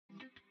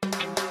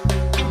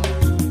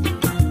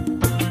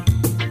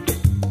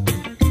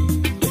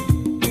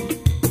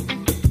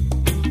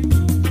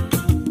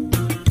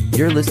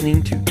You're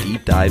listening to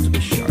Deep Dives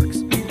with Sharks,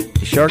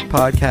 a shark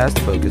podcast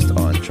focused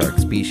on shark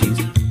species,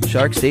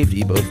 shark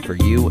safety both for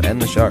you and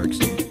the sharks,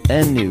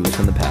 and news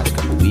from the past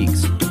couple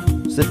weeks.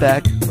 Sit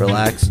back,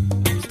 relax,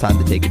 it's time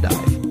to take a dive.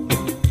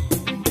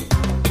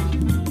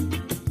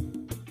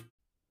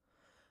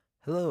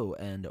 Hello,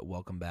 and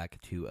welcome back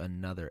to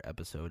another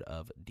episode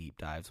of Deep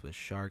Dives with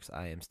Sharks.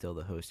 I am still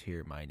the host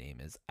here. My name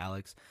is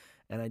Alex,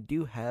 and I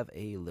do have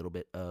a little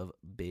bit of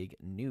big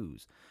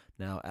news.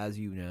 Now, as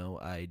you know,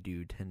 I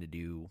do tend to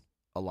do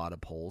a lot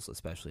of polls,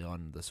 especially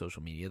on the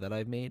social media that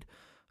I've made.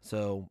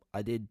 So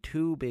I did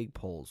two big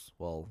polls.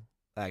 Well,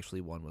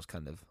 actually, one was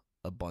kind of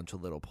a bunch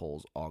of little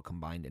polls all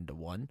combined into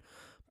one.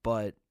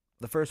 But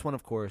the first one,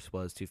 of course,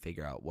 was to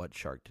figure out what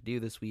shark to do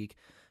this week.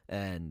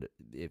 And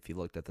if you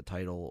looked at the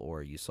title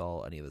or you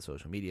saw any of the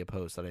social media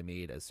posts that I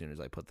made as soon as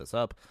I put this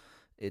up,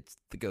 it's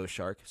the ghost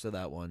shark. So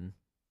that one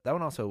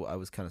also, I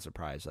was kind of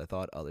surprised. I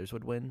thought others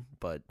would win,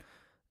 but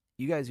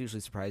you guys usually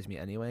surprise me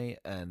anyway,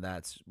 and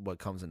that's what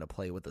comes into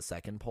play with the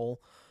second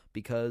poll,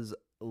 because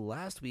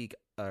last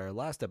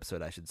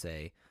episode, I should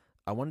say,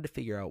 I wanted to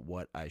figure out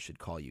what I should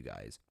call you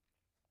guys.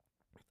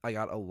 I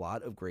got a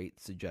lot of great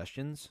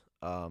suggestions.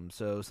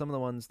 So some of the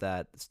ones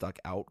that stuck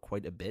out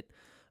quite a bit.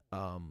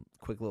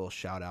 Quick little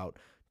shout out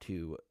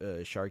to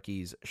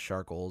Sharkies,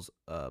 Sharkles,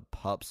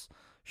 Pups.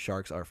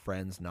 Sharks are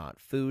friends,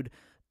 not food.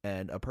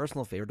 And a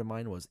personal favorite of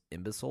mine was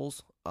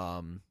imbeciles.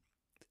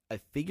 I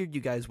figured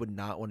you guys would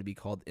not want to be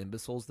called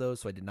imbeciles, though,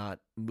 so I did not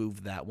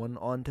move that one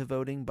on to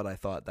voting, but I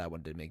thought that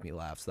one did make me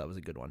laugh, so that was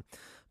a good one.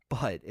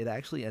 But it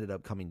actually ended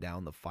up coming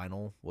down. The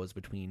final was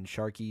between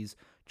Sharkies,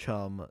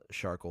 Chum,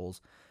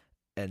 Sharkles,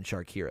 and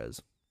Sharkiras.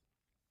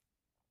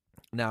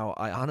 Now,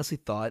 I honestly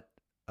thought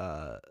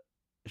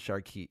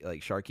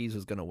Sharkies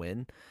was going to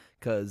win,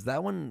 because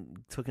that one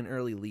took an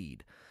early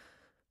lead.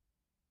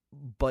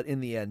 But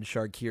in the end,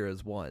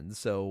 Sharkiras won.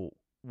 So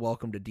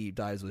welcome to Deep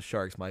Dives with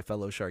Sharks, my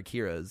fellow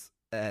Sharkiras.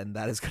 And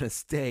that is going to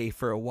stay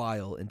for a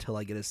while until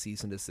I get a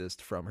cease and desist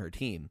from her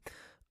team.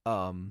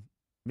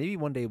 Maybe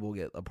one day we'll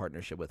get a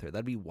partnership with her.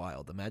 That'd be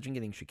wild. Imagine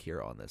getting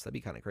Shakira on this. That'd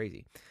be kind of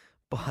crazy.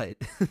 But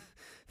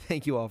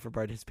thank you all for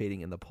participating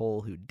in the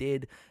poll who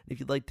did. If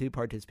you'd like to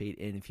participate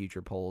in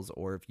future polls,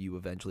 or if you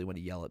eventually want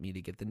to yell at me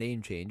to get the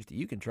name changed,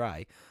 you can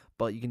try.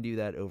 But you can do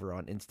that over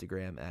on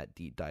Instagram at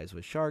Deep Dives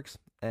with Sharks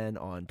and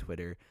on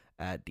Twitter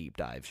at Deep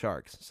Dive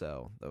Sharks.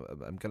 So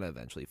I'm going to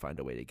eventually find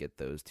a way to get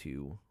those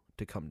two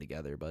to come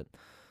together, but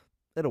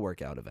it'll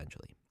work out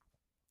eventually.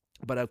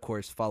 But of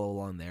course, follow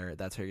along there.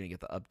 That's how you're going to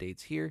get the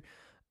updates here.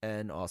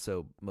 And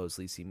also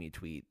mostly see me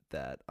tweet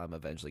that I'm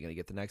eventually going to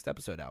get the next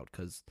episode out,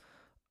 because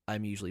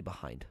I'm usually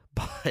behind.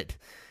 But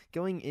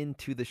going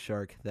into the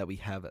shark that we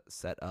have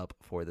set up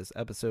for this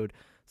episode,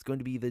 it's going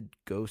to be the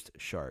ghost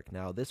shark.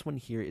 Now, this one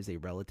here is a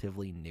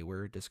relatively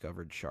newer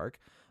discovered shark.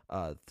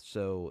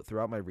 So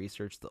throughout my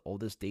research, the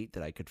oldest date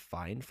that I could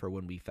find for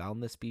when we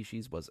found this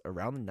species was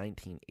around the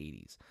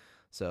 1980s.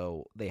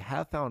 So they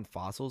have found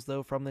fossils,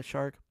 though, from the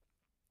shark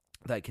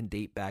that can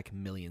date back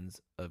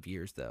millions of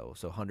years, though,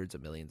 so hundreds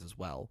of millions as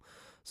well.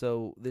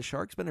 So the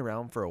shark's been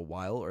around for a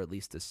while, or at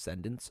least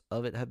descendants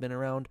of it have been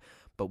around,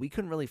 but we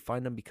couldn't really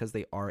find them because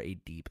they are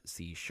a deep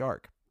sea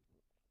shark.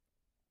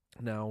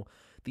 Now,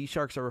 these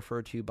sharks are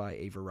referred to by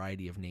a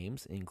variety of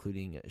names,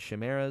 including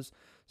chimeras.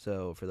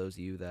 So for those of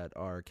you that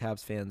are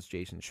Cavs fans,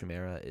 Jason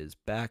Chimera is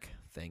back,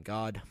 thank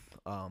God.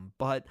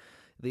 But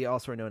they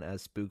also are known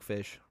as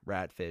spookfish,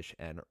 ratfish,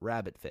 and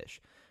rabbitfish.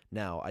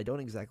 Now, I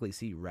don't exactly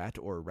see rat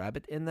or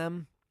rabbit in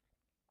them,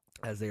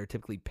 as they are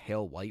typically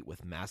pale white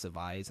with massive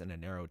eyes and a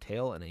narrow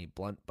tail and a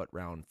blunt but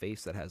round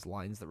face that has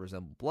lines that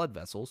resemble blood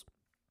vessels.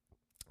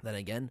 Then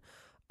again,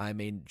 I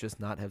may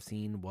just not have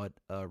seen what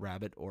a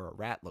rabbit or a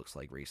rat looks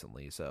like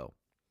recently, so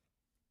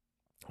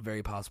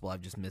very possible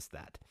I've just missed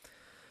that.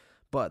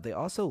 But they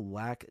also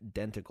lack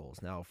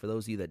denticles. Now, for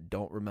those of you that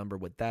don't remember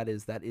what that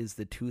is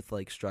the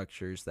tooth-like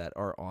structures that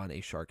are on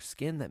a shark's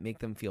skin that make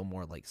them feel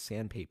more like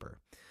sandpaper.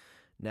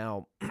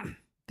 Now,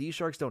 these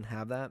sharks don't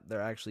have that.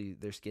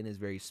 Their skin is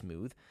very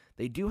smooth.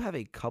 They do have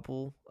a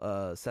couple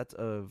sets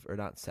of, or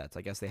not sets,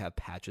 I guess they have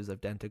patches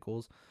of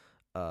denticles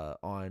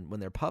on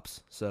when they're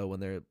pups, so when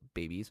they're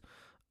babies,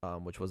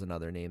 which was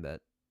another name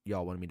that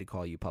y'all wanted me to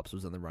call you. Pups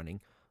was in the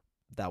running.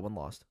 That one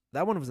lost.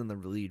 That one was in the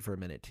lead for a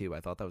minute, too. I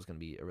thought that was going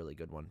to be a really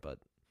good one, but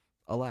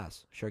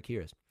alas,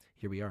 Sharkiras,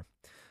 here we are.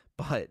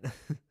 But,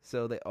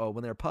 so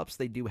when they're pups,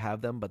 they do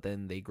have them, but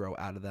then they grow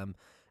out of them,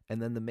 and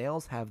then the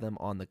males have them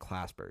on the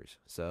claspers,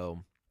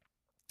 so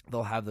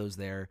they'll have those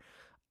there,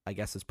 I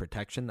guess, as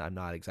protection. I'm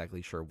not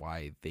exactly sure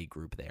why they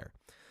group there.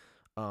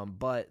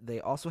 But they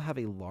also have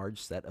a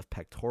large set of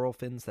pectoral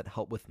fins that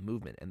help with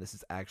movement, and this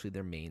is actually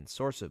their main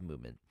source of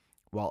movement.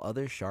 While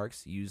other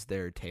sharks use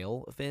their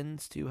tail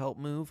fins to help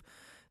move,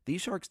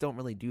 these sharks don't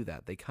really do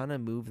that. They kind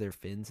of move their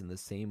fins in the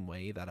same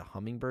way that a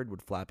hummingbird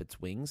would flap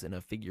its wings in a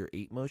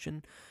figure-8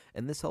 motion,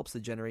 and this helps to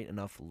generate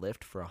enough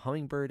lift for a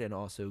hummingbird and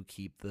also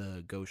keep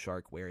the ghost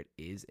shark where it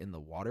is in the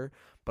water,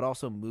 but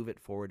also move it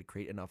forward to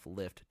create enough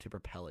lift to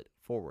propel it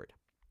forward.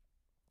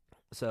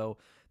 So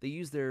they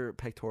use their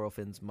pectoral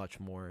fins much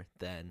more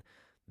than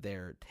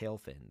their tail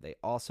fin. They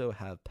also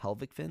have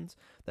pelvic fins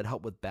that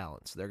help with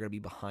balance. They're going to be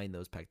behind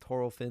those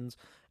pectoral fins,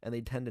 and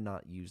they tend to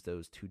not use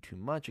those too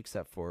much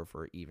except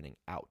for evening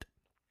out.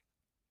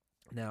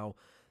 Now,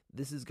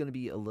 this is going to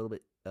be a little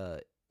bit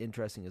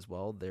interesting as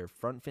well. Their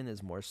front fin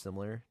is more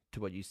similar to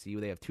what you see.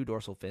 They have two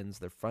dorsal fins.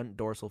 Their front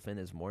dorsal fin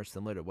is more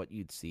similar to what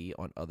you'd see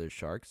on other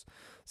sharks.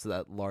 So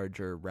that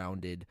larger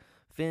rounded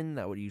fin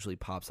that would usually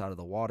pops out of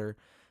the water.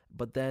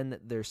 But then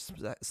their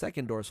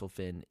second dorsal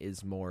fin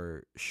is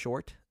more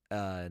short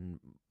and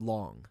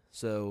long.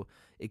 So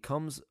it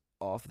comes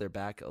off their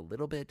back a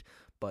little bit,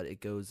 but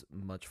it goes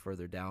much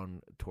further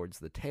down towards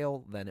the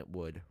tail than it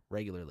would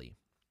regularly.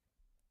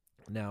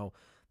 Now,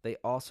 they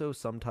also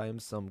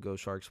sometimes, some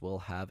ghost sharks will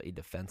have a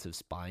defensive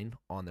spine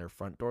on their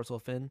front dorsal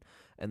fin,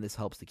 and this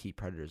helps to keep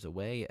predators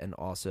away. And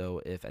also,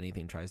 if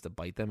anything tries to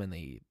bite them and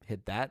they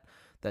hit that,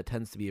 that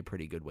tends to be a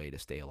pretty good way to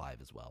stay alive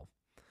as well.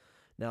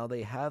 Now,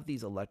 they have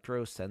these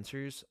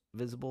electrosensors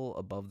visible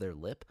above their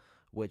lip,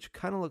 which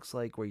kind of looks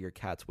like where your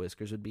cat's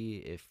whiskers would be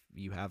if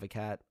you have a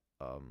cat,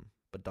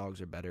 but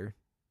dogs are better.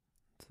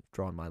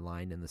 Drawing my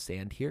line in the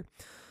sand here.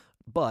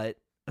 But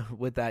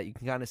with that, you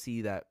can kind of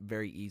see that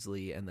very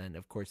easily. And then,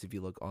 of course, if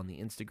you look on the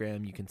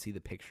Instagram, you can see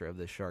the picture of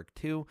the shark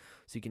too.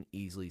 So you can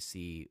easily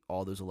see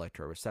all those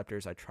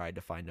electroreceptors. I tried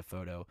to find a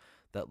photo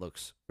that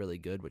looks really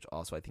good, which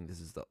also I think this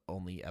is the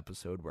only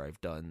episode where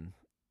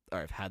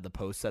I've had the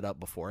post set up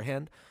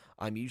beforehand.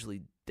 I'm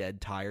usually dead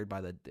tired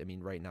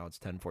right now it's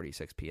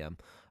 10:46 p.m.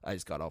 I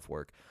just got off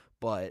work.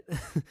 But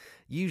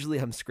usually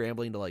I'm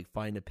scrambling to like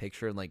find a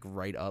picture and like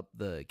write up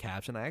the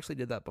caption. I actually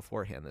did that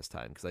beforehand this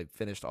time because I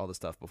finished all the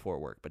stuff before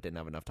work, but didn't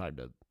have enough time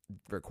to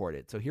record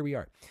it. So here we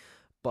are.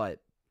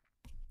 But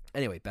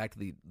anyway, back to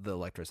the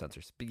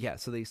electrosensors. But yeah,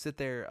 so they sit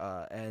there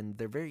and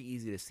they're very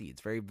easy to see.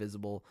 It's very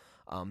visible.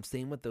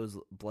 Same with those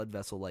blood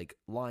vessel like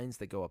lines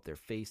that go up their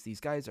face. These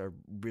guys are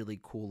really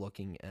cool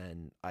looking,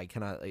 and I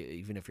cannot,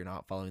 even if you're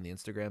not following the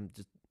Instagram,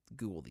 just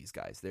Google these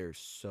guys. They're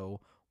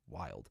so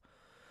wild.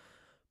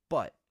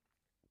 But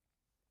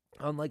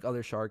unlike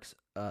other sharks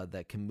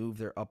that can move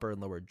their upper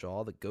and lower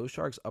jaw, the ghost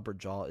shark's upper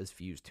jaw is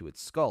fused to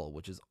its skull,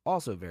 which is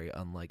also very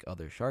unlike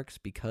other sharks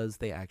because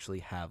they actually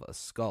have a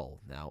skull.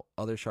 Now,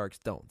 other sharks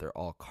don't. They're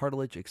all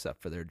cartilage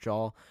except for their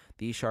jaw.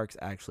 These sharks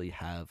actually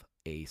have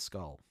a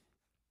skull.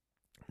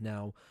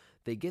 Now,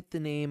 they get the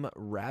name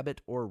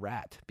rabbit or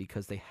rat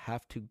because they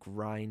have to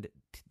grind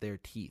their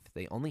teeth.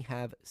 They only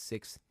have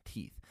 6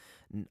 teeth.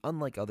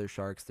 Unlike other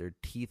sharks, their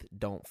teeth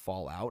don't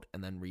fall out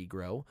and then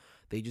regrow.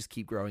 They just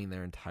keep growing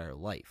their entire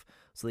life.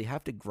 So they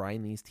have to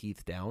grind these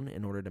teeth down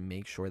in order to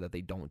make sure that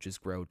they don't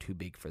just grow too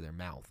big for their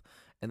mouth.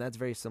 And that's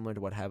very similar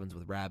to what happens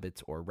with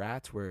rabbits or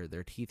rats, where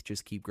their teeth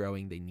just keep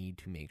growing. They need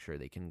to make sure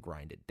they can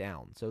grind it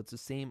down. So it's the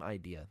same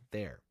idea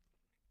there.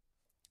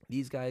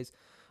 These guys,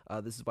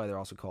 this is why they're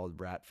also called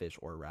ratfish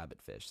or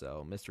rabbitfish.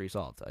 So mystery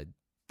solved. I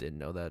didn't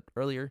know that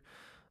earlier.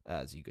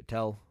 As you could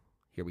tell,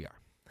 here we are.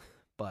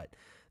 But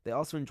they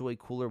also enjoy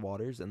cooler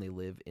waters, and they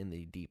live in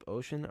the deep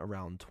ocean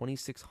around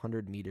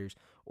 2,600 meters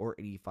or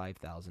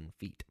 85,000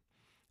 feet.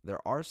 There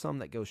are some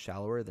that go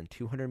shallower than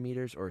 200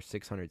 meters or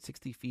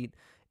 660 feet.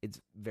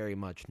 It's very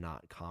much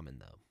not common,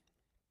 though.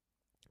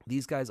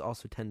 These guys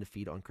also tend to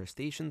feed on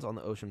crustaceans on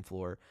the ocean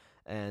floor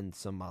and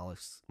some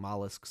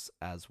mollusks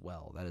as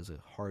well. That is a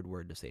hard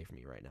word to say for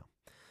me right now.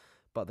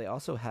 But they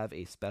also have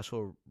a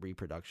special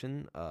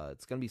reproduction.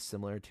 It's going to be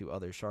similar to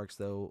other sharks,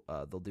 though.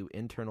 They'll do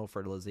internal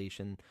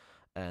fertilization,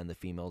 and the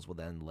females will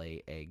then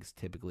lay eggs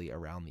typically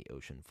around the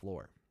ocean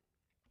floor.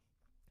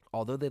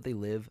 Although they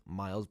live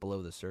miles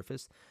below the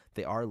surface,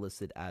 they are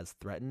listed as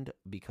threatened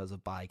because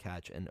of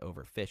bycatch and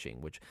overfishing,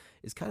 which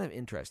is kind of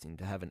interesting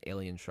to have an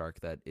alien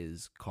shark that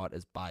is caught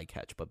as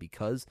bycatch. But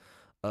because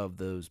of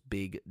those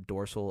big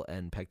dorsal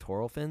and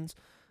pectoral fins,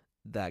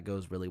 that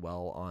goes really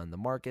well on the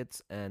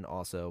markets. And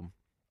also,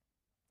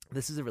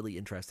 this is a really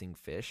interesting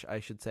fish, I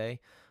should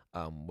say,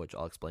 which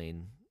I'll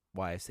explain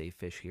why I say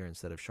fish here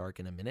instead of shark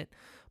in a minute.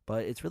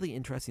 But it's really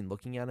interesting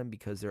looking at them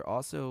because they're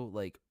also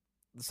like,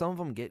 some of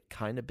them get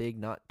kind of big,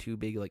 not too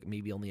big, like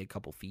maybe only a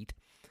couple feet,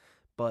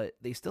 but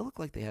they still look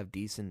like they have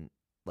decent,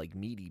 like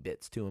meaty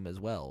bits to them as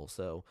well.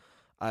 So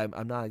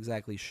I'm not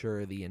exactly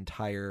sure the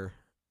entire,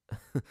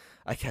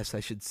 I guess I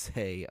should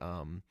say,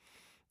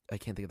 I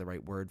can't think of the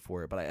right word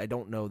for it, but I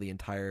don't know the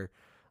entire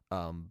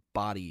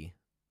body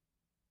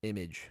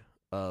image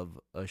of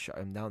a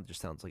shark. Now it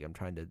just sounds like I'm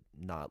trying to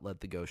not let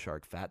the ghost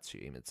shark fat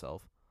shame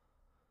itself.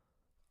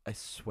 I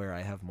swear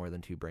I have more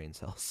than 2 brain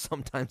cells.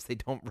 Sometimes they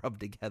don't rub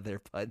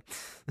together, but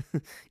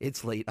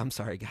it's late. I'm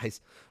sorry,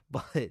 guys.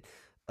 But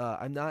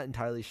I'm not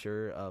entirely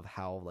sure of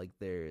how like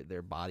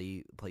their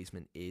body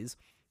placement is.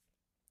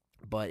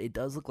 But it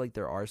does look like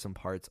there are some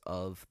parts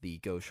of the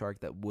ghost shark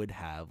that would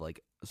have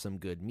like some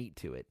good meat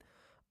to it.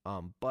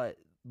 But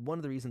one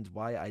of the reasons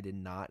why I did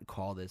not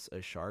call this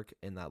a shark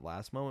in that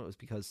last moment was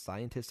because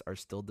scientists are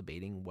still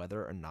debating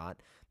whether or not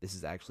this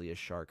is actually a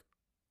shark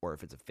or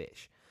if it's a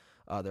fish.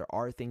 There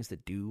are things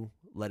that do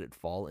let it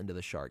fall into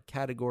the shark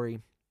category.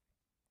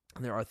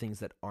 And there are things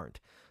that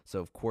aren't. So,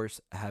 of course,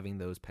 having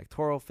those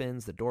pectoral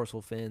fins, the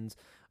dorsal fins,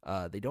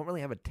 they don't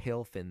really have a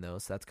tail fin, though,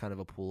 so that's kind of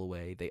a pull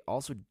away. They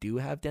also do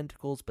have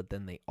denticles, but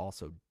then they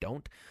also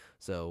don't.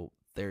 So,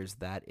 there's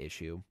that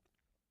issue.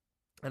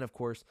 And, of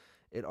course,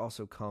 it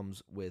also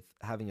comes with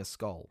having a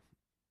skull.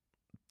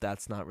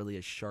 That's not really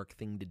a shark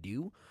thing to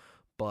do,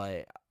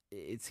 but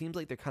it seems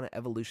like they're kind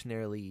of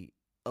evolutionarily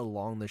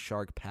along the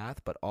shark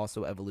path, but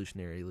also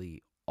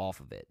evolutionarily off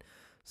of it.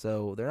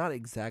 So they're not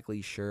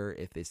exactly sure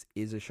if this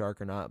is a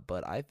shark or not,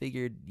 but I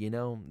figured,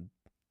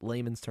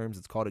 layman's terms,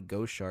 it's called a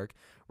ghost shark.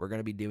 We're going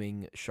to be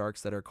doing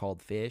sharks that are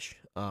called fish.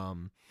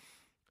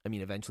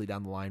 Eventually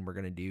down the line, we're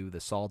going to do the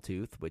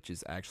sawtooth, which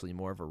is actually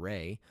more of a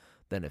ray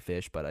than a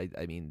fish, but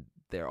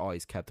they're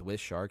always kept with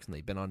sharks, and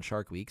they've been on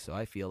Shark Week, so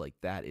I feel like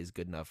that is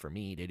good enough for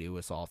me to do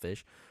a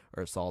sawfish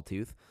or a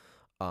sawtooth.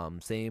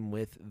 Same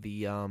with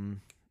the,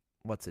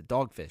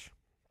 dogfish.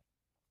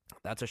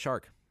 That's a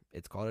shark.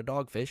 It's called a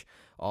dogfish.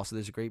 Also,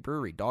 there's a great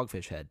brewery,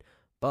 Dogfish Head,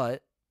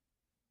 but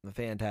a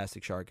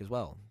fantastic shark as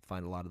well.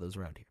 Find a lot of those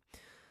around here.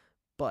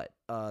 But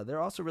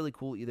they're also really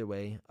cool either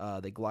way.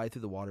 They glide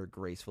through the water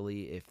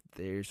gracefully. If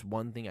there's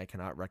one thing I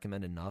cannot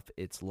recommend enough,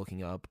 it's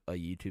looking up a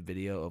YouTube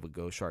video of a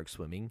ghost shark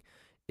swimming.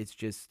 It's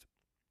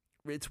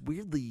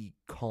weirdly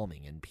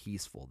calming and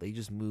peaceful. They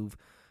just move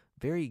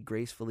very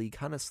gracefully,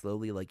 kind of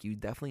slowly. Like, you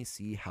definitely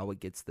see how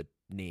it gets the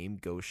name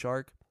ghost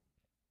shark.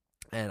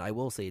 And I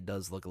will say it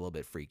does look a little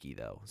bit freaky,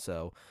 though.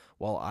 So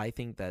while I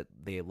think that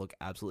they look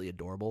absolutely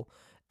adorable,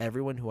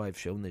 everyone who I've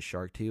shown this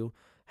shark to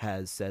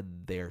has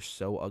said they're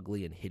so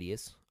ugly and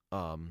hideous.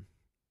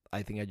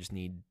 I think I just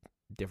need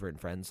different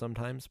friends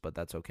sometimes, but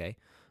that's okay.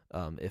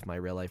 If my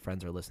real life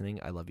friends are listening,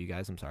 I love you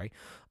guys. I'm sorry.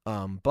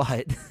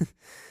 But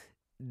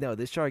no,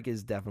 this shark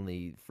is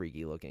definitely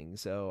freaky looking.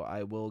 So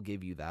I will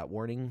give you that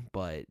warning,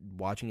 but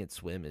watching it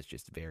swim is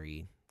just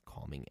very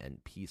calming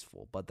and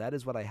peaceful. But that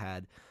is what I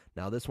had.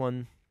 Now this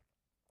one,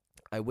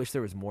 I wish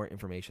there was more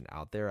information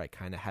out there. I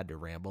kind of had to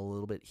ramble a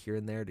little bit here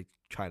and there to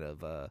try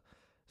to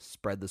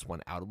spread this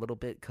one out a little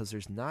bit, because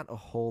there's not a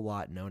whole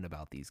lot known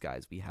about these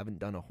guys. We haven't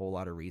done a whole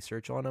lot of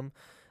research on them,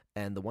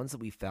 and the ones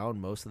that we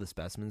found, most of the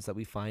specimens that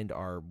we find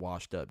are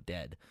washed up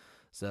dead.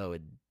 So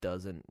it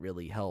doesn't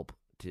really help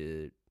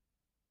to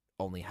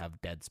only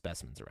have dead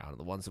specimens around.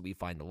 The ones that we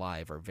find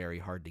alive are very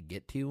hard to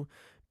get to,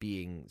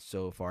 being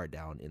so far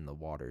down in the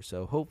water.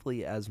 So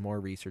hopefully, as more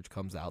research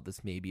comes out,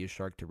 this may be a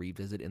shark to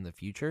revisit in the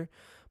future.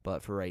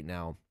 But for right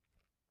now,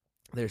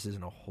 there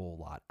isn't a whole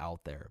lot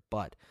out there.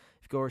 But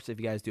of course, if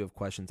you guys do have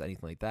questions,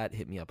 anything like that,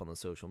 hit me up on the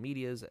social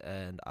medias,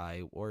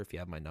 or if you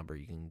have my number,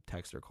 you can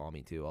text or call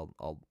me too.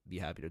 I'll be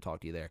happy to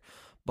talk to you there.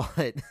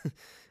 But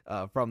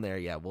from there,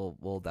 yeah,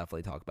 we'll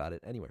definitely talk about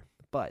it anywhere.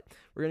 But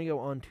we're gonna go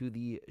on to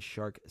the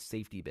shark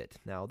safety bit.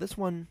 Now, this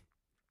one,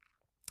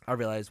 I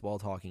realized while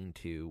talking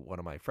to one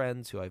of my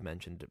friends, who I've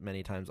mentioned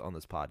many times on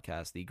this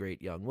podcast, the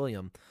great young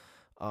William,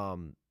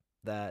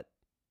 that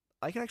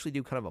I can actually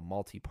do kind of a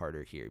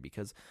multi-parter here,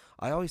 because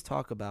I always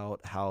talk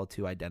about how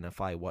to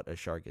identify what a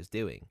shark is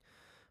doing.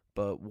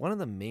 But one of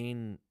the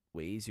main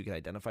ways you can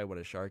identify what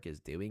a shark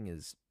is doing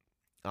is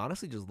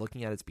honestly just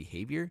looking at its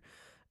behavior.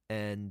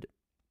 And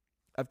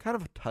I've kind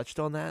of touched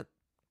on that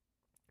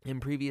in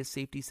previous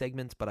safety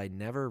segments, but I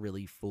never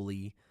really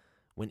fully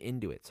went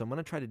into it. So I'm going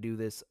to try to do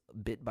this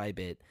bit by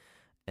bit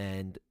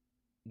and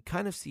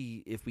kind of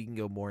see if we can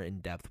go more in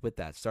depth with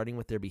that, starting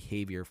with their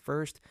behavior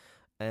first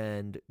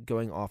and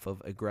going off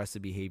of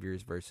aggressive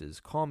behaviors versus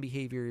calm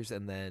behaviors.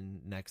 And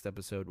then next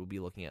episode, we'll be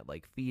looking at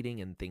like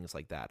feeding and things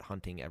like that,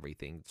 hunting,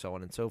 everything, so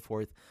on and so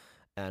forth.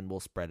 And we'll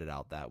spread it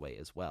out that way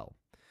as well.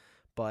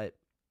 But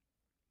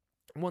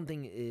one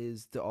thing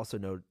is to also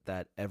note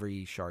that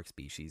every shark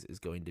species is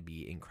going to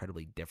be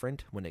incredibly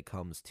different when it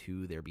comes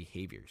to their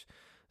behaviors.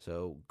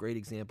 So great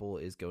example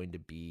is going to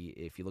be,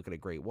 if you look at a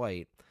great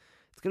white,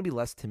 it's going to be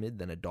less timid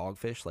than a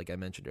dogfish. Like I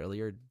mentioned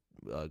earlier,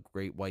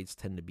 great whites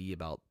tend to be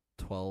about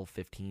 12,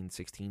 15,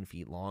 16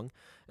 feet long,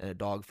 and a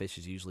dogfish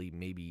is usually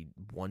maybe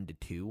 1 to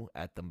 2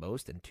 at the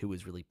most, and 2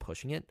 is really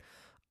pushing it.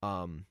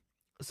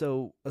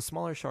 So a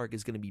smaller shark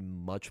is going to be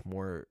much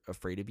more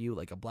afraid of you,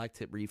 like a black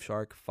tip reef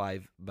shark,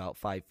 about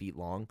 5 feet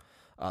long.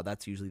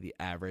 That's usually the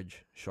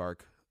average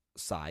shark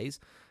size.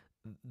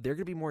 They're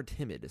going to be more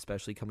timid,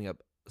 especially coming up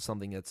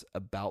something that's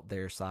about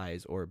their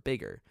size or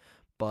bigger.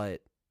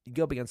 But you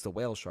go up against a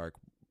whale shark,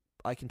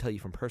 I can tell you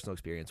from personal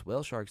experience,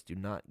 whale sharks do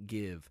not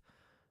give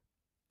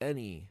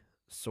any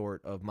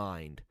sort of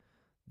mind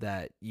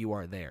that you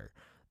are there.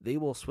 They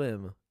will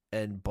swim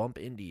and bump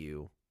into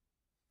you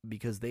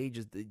because they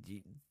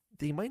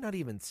might not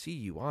even see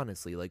you,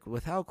 honestly. Like,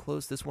 with how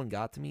close this one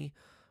got to me,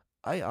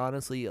 I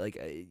honestly,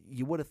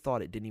 you would have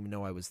thought it didn't even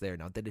know I was there.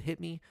 Now, did it hit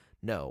me?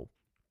 No.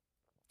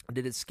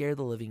 Did it scare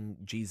the living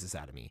Jesus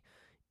out of me?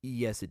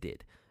 Yes, it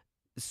did.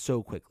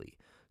 So quickly.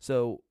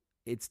 So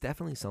it's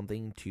definitely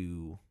something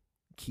to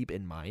keep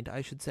in mind,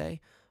 I should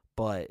say,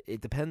 but it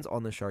depends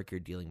on the shark you're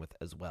dealing with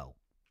as well.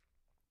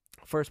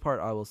 First part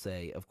I will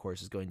say, of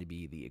course, is going to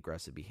be the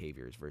aggressive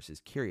behaviors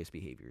versus curious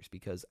behaviors,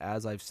 because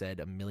as I've said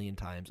a million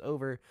times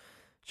over,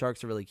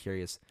 sharks are really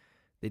curious.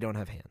 They don't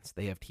have hands.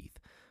 They have teeth.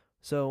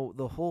 So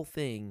the whole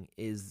thing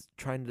is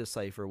trying to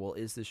decipher, well,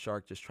 is this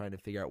shark just trying to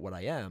figure out what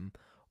I am,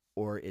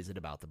 or is it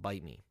about to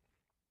bite me?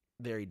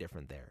 Very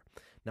different there.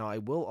 Now, I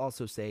will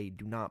also say,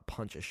 do not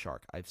punch a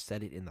shark. I've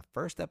said it in the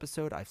first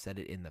episode. I've said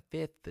it in the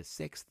 5th, the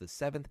 6th, the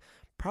 7th,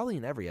 probably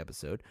in every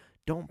episode.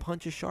 Don't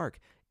punch a shark.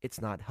 It's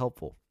not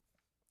helpful.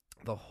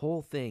 The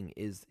whole thing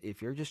is,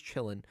 if you're just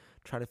chilling,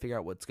 trying to figure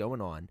out what's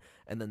going on,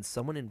 and then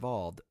someone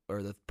involved,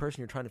 or the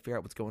person you're trying to figure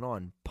out what's going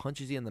on,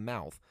 punches you in the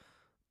mouth,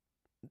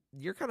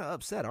 you're kind of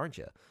upset, aren't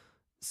you?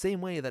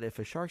 Same way that if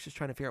a shark's just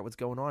trying to figure out what's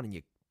going on and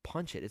you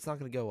punch it, it's not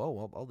going to go, oh,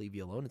 well, I'll leave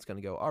you alone. It's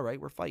going to go, all right,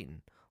 we're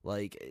fighting.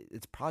 Like,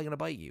 it's probably going to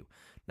bite you.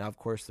 Now, of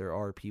course, there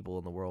are people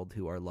in the world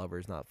who are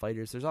lovers, not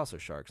fighters. There's also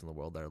sharks in the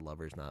world that are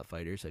lovers, not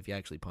fighters. So if you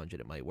actually punch it,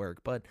 it might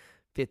work. But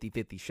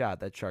 50-50 shot,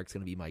 that shark's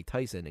going to be Mike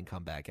Tyson and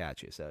come back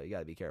at you. So you got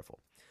to be careful.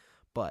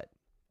 But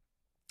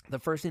the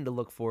first thing to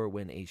look for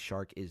when a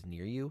shark is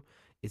near you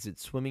is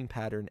its swimming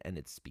pattern and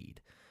its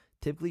speed.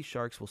 Typically,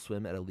 sharks will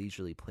swim at a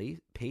leisurely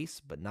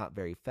pace, but not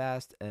very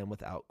fast and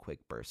without quick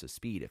bursts of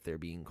speed if they're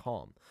being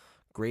calm.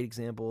 Great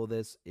example of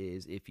this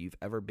is if you've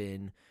ever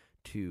been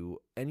to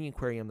any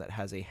aquarium that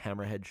has a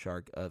hammerhead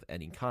shark of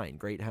any kind,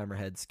 great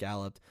hammerhead,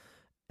 scalloped,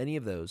 any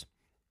of those,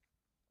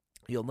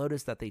 you'll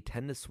notice that they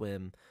tend to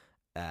swim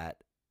at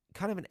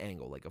kind of an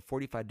angle, like a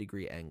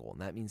 45-degree angle,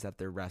 and that means that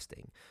they're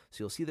resting.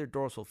 So you'll see their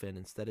dorsal fin,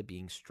 instead of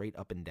being straight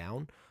up and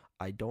down,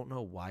 I don't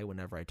know why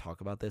whenever I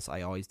talk about this,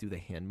 I always do the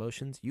hand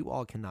motions. You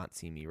all cannot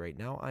see me right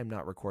now. I'm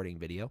not recording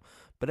video.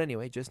 But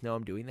anyway, just know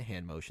I'm doing the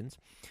hand motions.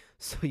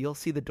 So you'll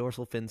see the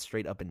dorsal fin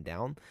straight up and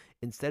down.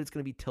 Instead, it's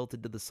going to be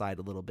tilted to the side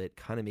a little bit,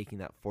 kind of making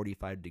that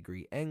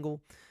 45-degree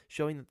angle,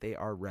 showing that they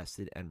are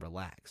rested and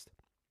relaxed.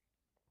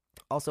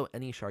 Also,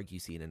 any shark you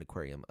see in an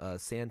aquarium,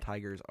 sand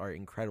tigers are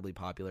incredibly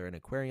popular in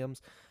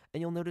aquariums,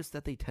 and you'll notice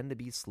that they tend to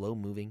be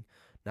slow-moving,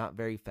 not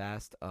very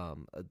fast.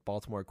 At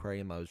Baltimore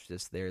Aquarium, I was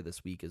just there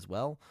this week as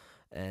well,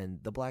 and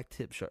the black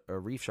tip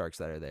reef sharks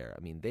that are there,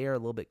 I mean, they are a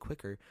little bit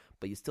quicker,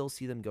 but you still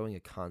see them going a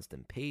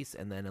constant pace,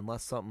 and then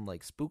unless something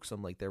like spooks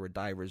them, like there were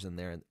divers in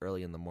there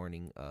early in the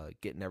morning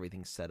getting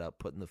everything set up,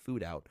 putting the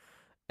food out,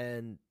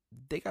 and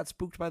they got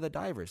spooked by the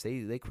divers.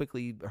 They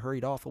quickly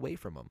hurried off away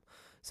from them.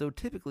 So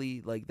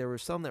typically, like, there were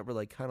some that were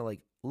like kind of like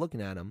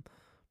looking at them,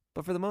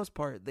 but for the most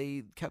part,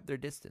 they kept their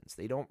distance.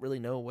 They don't really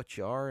know what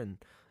you are, and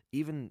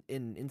even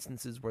in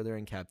instances where they're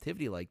in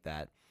captivity like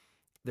that,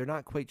 they're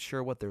not quite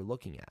sure what they're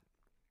looking at.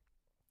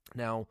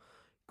 Now,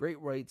 great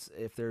whites,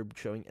 if they're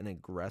showing an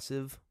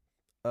aggressive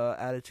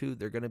attitude,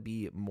 they're going to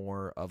be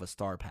more of a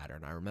star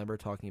pattern. I remember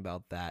talking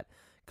about that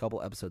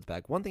couple episodes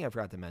back. One thing I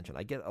forgot to mention,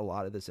 I get a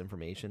lot of this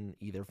information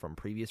either from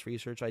previous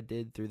research I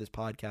did through this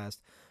podcast,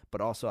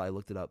 but also I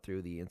looked it up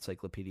through the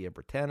Encyclopedia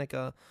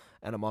Britannica,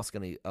 and I'm also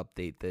going to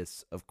update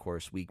this, of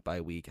course, week by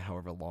week,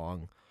 however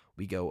long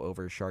we go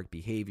over shark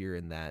behavior,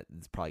 and that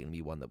is probably going to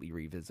be one that we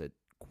revisit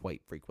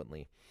quite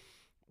frequently.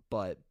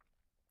 But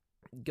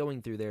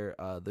going through there,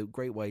 the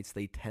great whites,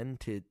 they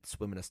tend to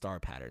swim in a star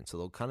pattern, so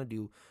they'll kind of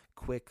do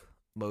quick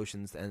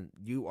motions, and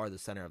you are the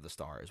center of the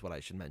star is what I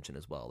should mention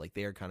as well. Like,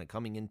 they are kind of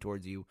coming in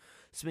towards you,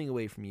 swimming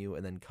away from you,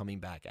 and then coming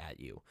back at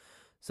you.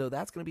 So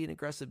that's going to be an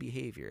aggressive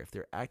behavior. If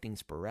they're acting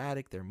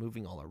sporadic, they're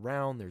moving all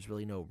around, there's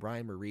really no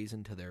rhyme or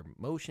reason to their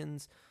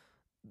motions,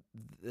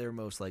 they're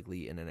most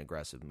likely in an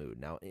aggressive mood.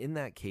 Now, in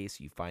that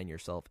case, you find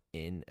yourself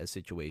in a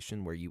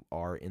situation where you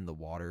are in the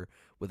water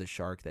with a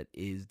shark that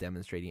is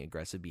demonstrating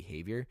aggressive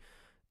behavior.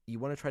 You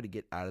want to try to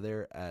get out of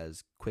there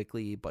as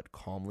quickly but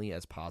calmly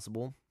as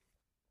possible.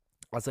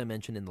 As I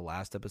mentioned in the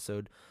last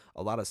episode,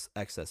 a lot of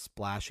excess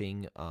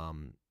splashing,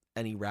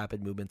 any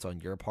rapid movements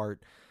on your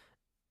part,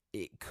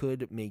 it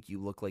could make you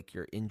look like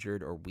you're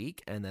injured or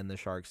weak, and then the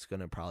shark's going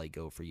to probably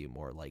go for you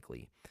more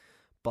likely.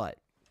 But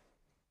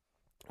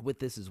with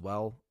this as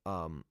well,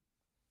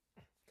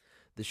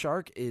 the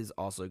shark is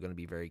also going to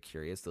be very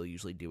curious. They'll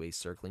usually do a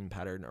circling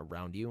pattern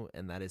around you,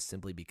 and that is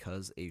simply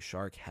because a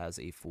shark has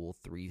a full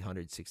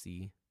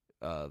 360,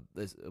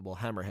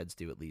 hammerheads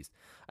do at least.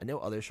 I know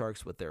other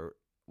sharks with their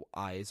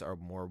eyes are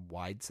more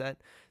wide set.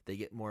 They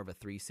get more of a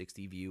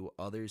 360 view.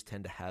 Others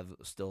tend to have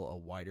still a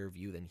wider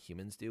view than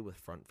humans do with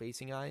front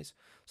facing eyes.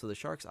 So the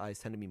shark's eyes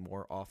tend to be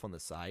more off on the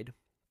side.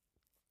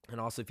 And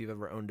also, if you've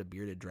ever owned a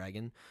bearded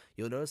dragon,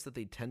 you'll notice that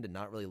they tend to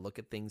not really look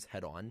at things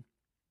head on.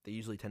 They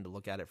usually tend to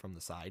look at it from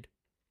the side.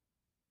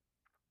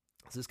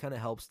 So this kind of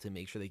helps to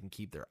make sure they can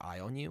keep their eye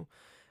on you,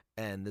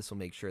 and this will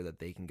make sure that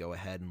they can go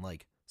ahead and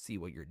like see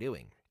what you're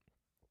doing.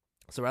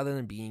 So rather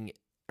than being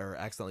or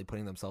accidentally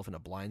putting themselves in a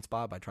blind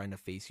spot by trying to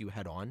face you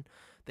head on,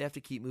 they have to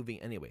keep moving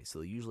anyway. So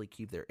they usually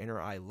keep their inner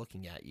eye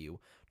looking at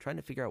you, trying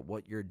to figure out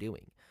what you're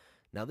doing.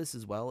 Now, this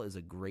as well is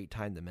a great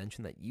time to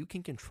mention that you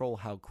can control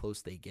how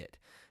close they get.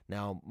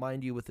 Now,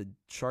 mind you, with a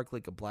shark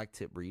like a black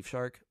tip reef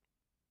shark,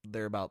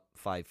 they're about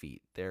 5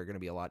 feet. They're going to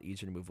be a lot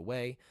easier to move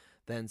away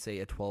than, say,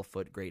 a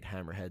 12-foot great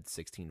hammerhead,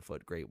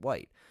 16-foot great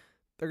white.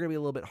 They're going to be a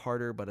little bit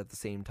harder, but at the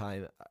same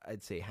time,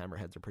 I'd say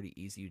hammerheads are pretty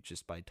easy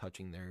just by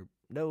touching their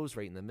nose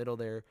right in the middle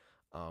there.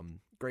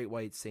 Great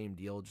whites, same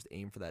deal. Just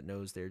aim for that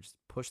nose there. Just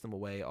push them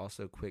away.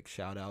 Also, quick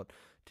shout out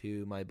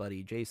to my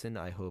buddy Jason.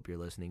 I hope you're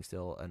listening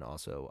still, and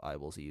also I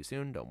will see you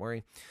soon. Don't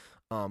worry.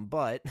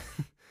 But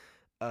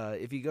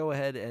if you go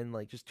ahead and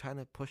like just trying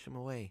to push them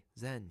away,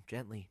 zen,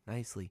 gently,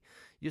 nicely,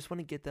 you just want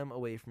to get them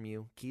away from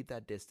you. Keep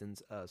that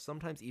distance.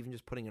 Sometimes even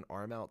just putting an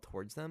arm out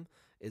towards them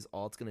is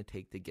all it's going to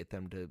take to get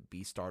them to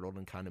be startled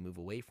and kind of move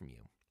away from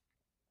you.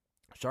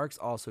 Sharks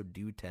also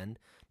do tend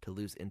to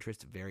lose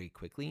interest very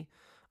quickly.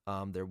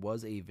 There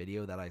was a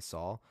video that I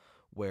saw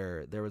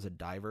where there was a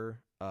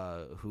diver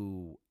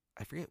who,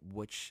 I forget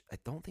which, I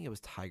don't think it was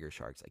tiger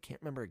sharks. I can't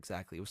remember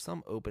exactly. It was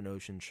some open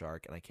ocean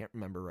shark, and I can't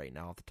remember right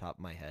now off the top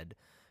of my head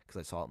because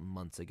I saw it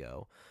months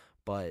ago.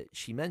 But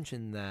she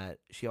mentioned that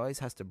she always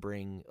has to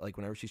bring, like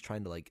whenever she's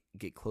trying to like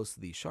get close to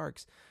these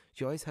sharks,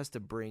 she always has to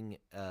bring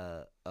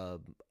a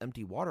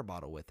empty water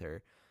bottle with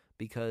her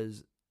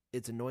because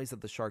it's a noise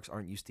that the sharks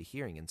aren't used to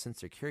hearing. And since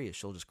they're curious,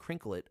 she'll just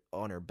crinkle it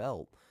on her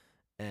belt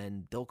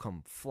and they'll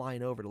come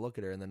flying over to look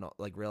at her and then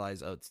like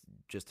realize, oh, it's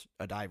just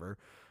a diver,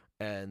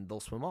 and they'll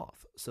swim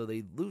off. So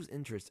they lose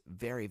interest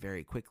very,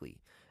 very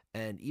quickly.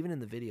 And even in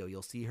the video,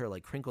 you'll see her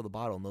like crinkle the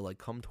bottle and they'll like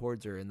come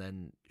towards her and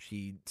then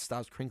she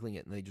stops crinkling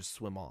it and they just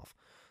swim off.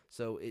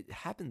 So it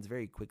happens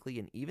very quickly.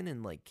 And even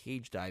in like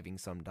cage diving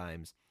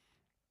sometimes,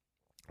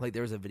 like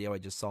there was a video I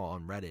just saw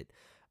on Reddit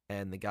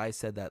and the guy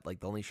said that like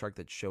the only shark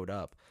that showed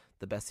up,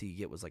 the best he could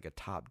get was like a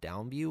top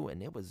down view,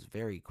 and it was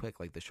very quick.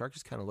 Like the shark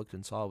just kind of looked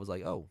and saw, it was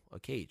like, oh, a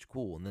cage,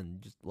 cool, and then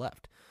just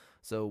left.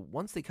 So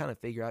once they kind of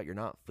figure out you're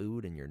not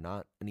food and you're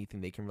not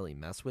anything they can really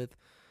mess with,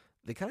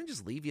 they kind of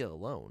just leave you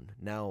alone.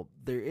 Now,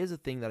 there is a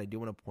thing that I do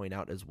want to point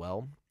out as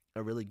well.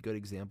 A really good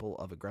example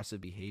of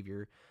aggressive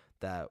behavior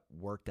that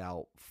worked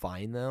out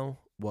fine, though,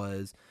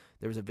 was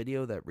there was a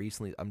video that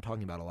recently, I'm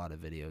talking about a lot of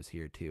videos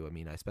here, too. I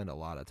mean, I spend a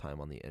lot of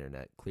time on the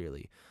internet,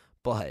 clearly.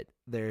 But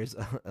there's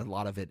a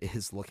lot of it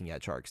is looking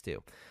at sharks,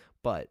 too.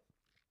 But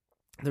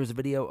there's a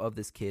video of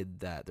this kid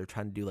that they're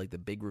trying to do like the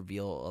big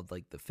reveal of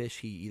like the fish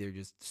he either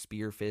just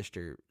spearfished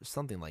or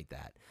something like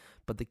that.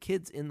 But the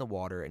kid's in the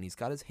water and he's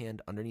got his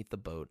hand underneath the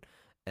boat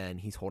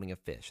and he's holding a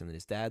fish. And then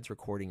his dad's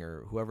recording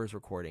or whoever's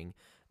recording.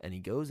 And he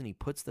goes and he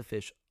puts the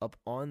fish up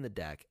on the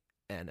deck.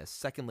 And a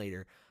second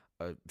later,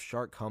 a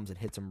shark comes and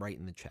hits him right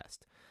in the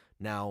chest.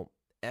 Now,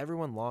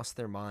 everyone lost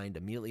their mind.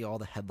 Immediately, all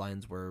the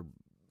headlines were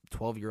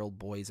 12-year-old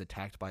boys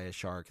attacked by a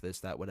shark, this,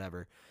 that,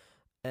 whatever.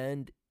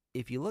 And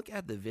if you look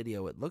at the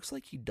video, it looks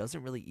like he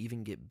doesn't really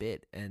even get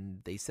bit. And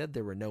they said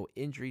there were no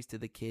injuries to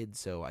the kid,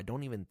 so I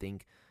don't even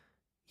think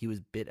he was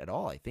bit at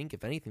all. I think,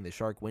 if anything, the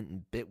shark went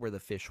and bit where the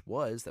fish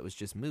was that was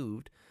just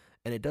moved.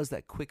 And it does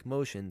that quick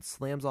motion,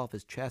 slams off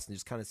his chest, and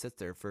just kind of sits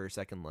there for a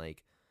second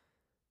like,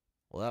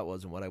 well, that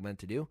wasn't what I meant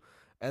to do.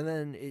 And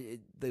then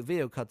the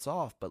video cuts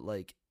off, but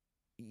like,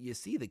 you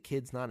see the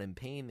kid's not in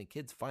pain. The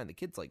kid's fine. The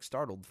kid's like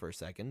startled for a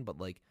second, but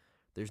like,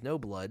 there's no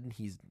blood.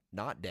 He's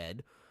not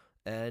dead.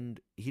 And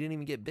he didn't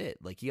even get bit.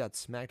 Like, he got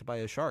smacked by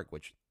a shark,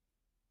 which,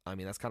 I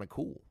mean, that's kind of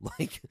cool.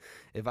 Like,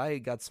 if I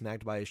got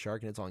smacked by a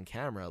shark and it's on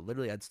camera,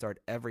 literally I'd start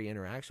every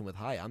interaction with,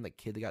 hi, I'm the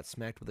kid that got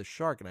smacked with a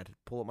shark, and I'd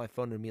pull up my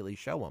phone and immediately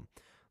show him.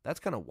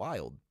 That's kind of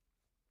wild.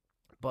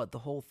 But the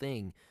whole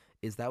thing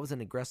is that was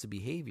an aggressive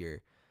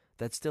behavior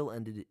that still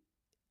ended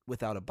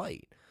without a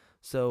bite.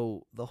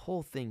 So the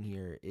whole thing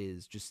here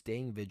is just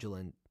staying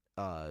vigilant,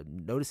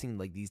 noticing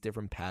like these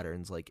different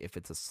patterns. Like if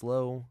it's a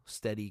slow,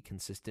 steady,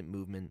 consistent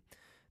movement,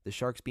 the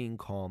shark's being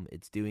calm.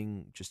 It's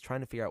just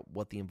trying to figure out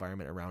what the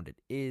environment around it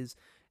is.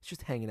 It's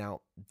just hanging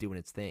out, doing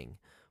its thing.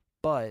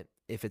 But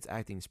if it's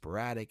acting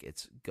sporadic,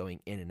 it's going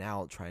in and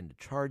out, trying to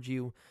charge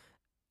you,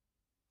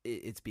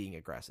 it's being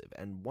aggressive.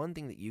 And one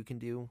thing that you can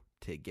do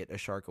to get a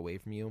shark away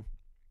from you,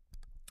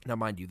 now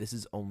mind you, this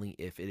is only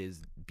if it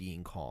is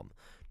being calm.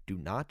 Do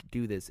not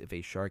do this if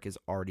a shark is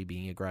already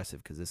being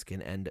aggressive, because this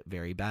can end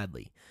very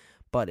badly.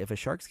 But if a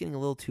shark's getting a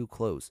little too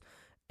close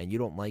and you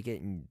don't like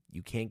it and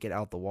you can't get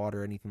out the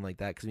water or anything like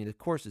that, because I mean, of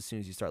course, as soon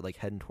as you start like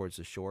heading towards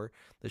the shore,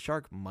 the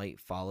shark might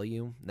follow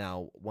you.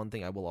 Now, one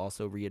thing I will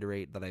also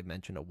reiterate that I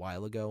mentioned a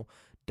while ago,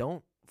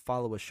 don't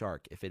follow a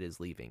shark if it is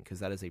leaving, because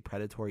that is a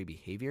predatory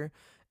behavior,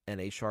 and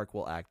a shark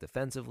will act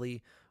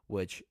defensively,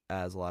 which,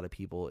 as a lot of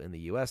people in the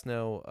U.S.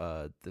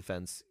 know,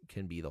 defense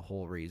can be the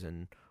whole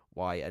reason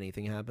why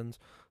anything happens.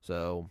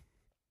 So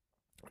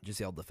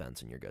just yell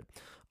defense and you're good.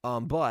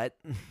 But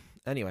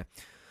anyway,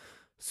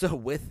 so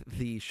with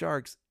the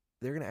sharks,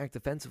 they're going to act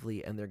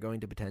defensively and they're going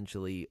to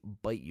potentially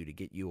bite you to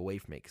get you away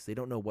from it, because they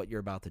don't know what you're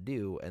about to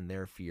do and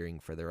they're fearing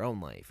for their own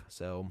life.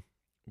 So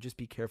just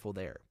be careful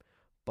there.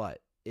 But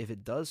if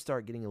it does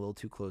start getting a little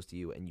too close to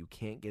you and you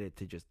can't get it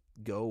to just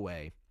go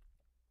away,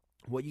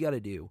 what you got to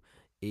do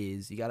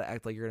is you got to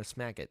act like you're going to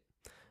smack it.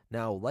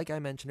 Now, like I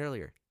mentioned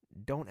earlier,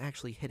 don't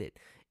actually hit it.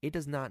 It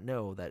does not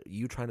know that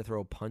you trying to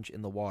throw a punch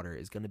in the water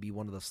is going to be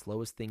one of the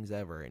slowest things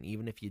ever. And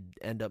even if you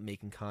end up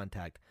making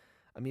contact,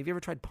 I mean, have you ever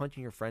tried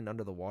punching your friend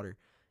under the water?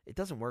 It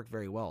doesn't work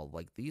very well.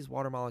 Like, these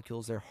water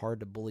molecules, they're hard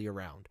to bully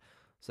around.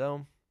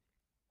 So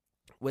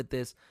with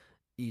this,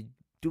 you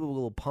do a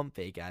little pump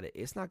fake at it,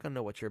 it's not going to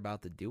know what you're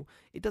about to do.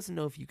 It doesn't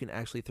know if you can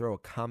actually throw a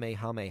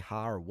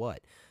Kamehameha or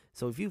what.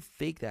 So if you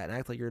fake that and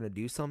act like you're going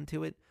to do something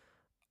to it,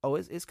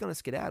 it's going to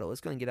skedaddle.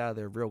 It's going to get out of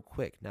there real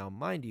quick. Now,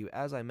 mind you,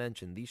 as I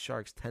mentioned, these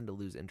sharks tend to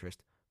lose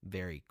interest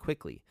very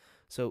quickly.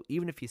 So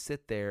even if you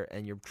sit there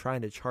and you're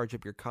trying to charge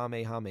up your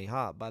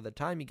Kamehameha, by the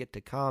time you get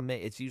to Kame,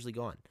 it's usually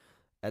gone.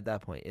 At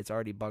that point, it's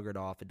already buggered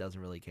off. It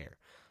doesn't really care.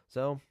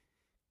 So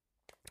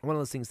one of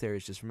those things there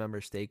is just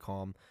remember, stay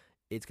calm.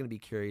 It's going to be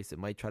curious. It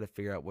might try to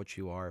figure out what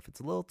you are. If it's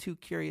a little too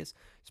curious,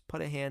 just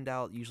put a hand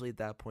out. Usually at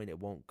that point, it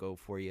won't go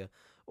for you.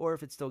 Or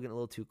if it's still getting a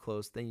little too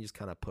close, then you just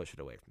kind of push it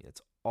away from you.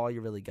 That's all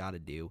you really got to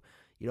do.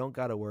 You don't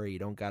got to worry. You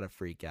don't got to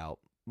freak out.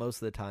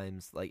 Most of the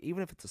times, like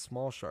even if it's a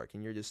small shark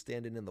and you're just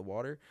standing in the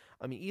water,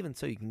 I mean, even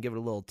so, you can give it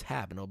a little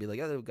tap and it'll be like,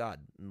 oh God,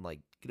 and like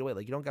get away.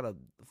 Like you don't got to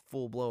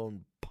full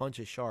blown punch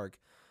a shark.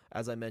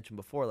 As I mentioned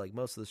before, like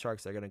most of the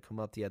sharks that are going to come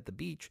up to you at the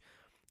beach,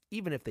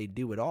 even if they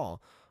do it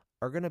all,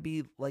 are going to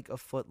be like a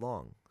foot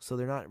long. So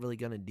they're not really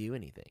going to do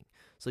anything.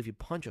 So if you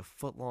punch a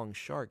foot long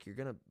shark, you're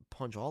going to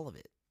punch all of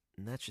it.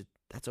 And that's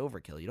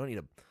overkill. You don't need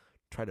to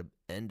try to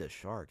end a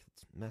shark.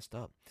 It's messed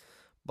up.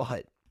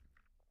 But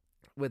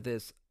with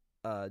this,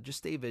 just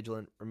stay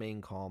vigilant,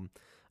 remain calm.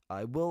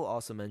 I will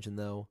also mention,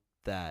 though,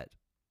 that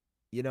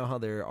you know how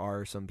there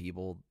are some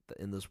people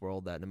in this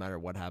world that no matter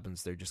what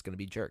happens, they're just going to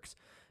be jerks.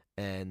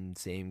 And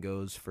same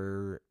goes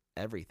for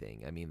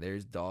everything. I mean,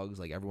 there's dogs,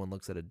 like everyone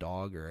looks at a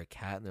dog or a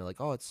cat and they're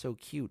like, oh, it's so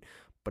cute.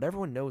 But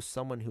everyone knows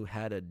someone who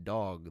had a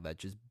dog that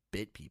just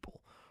bit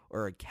people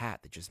or a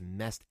cat that just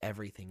messed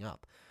everything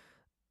up.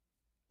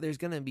 There's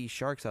going to be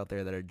sharks out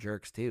there that are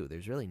jerks too.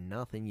 There's really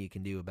nothing you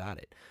can do about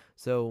it.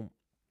 So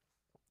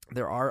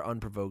there are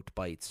unprovoked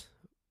bites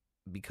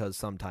because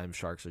sometimes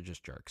sharks are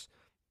just jerks.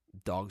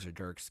 Dogs are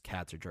jerks,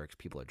 cats are jerks,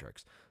 people are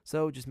jerks.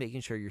 So just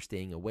making sure you're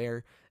staying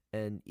aware.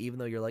 And even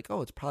though you're like,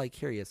 oh, it's probably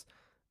curious,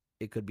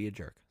 it could be a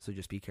jerk. So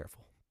just be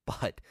careful.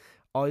 But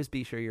always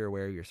be sure you're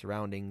aware of your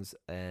surroundings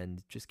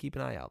and just keep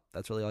an eye out.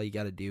 That's really all you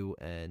got to do.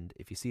 And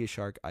if you see a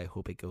shark, I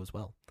hope it goes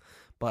well.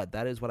 But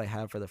that is what I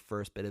have for the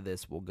first bit of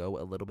this. We'll go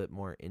a little bit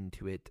more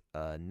into it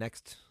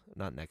next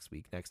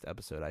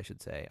episode, I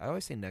should say. I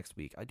always say next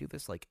week. I do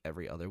this like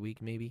every other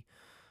week, maybe.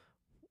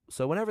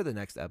 So whenever the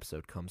next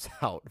episode comes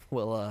out,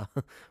 we'll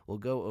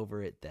go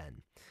over it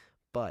then.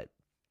 But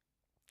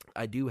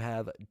I do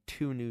have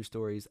 2 news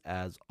stories,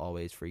 as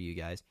always, for you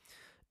guys.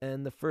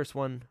 And the first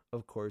one,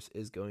 of course,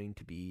 is going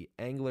to be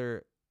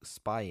angler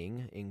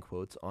spying, in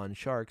quotes, on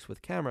sharks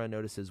with camera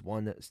notices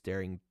one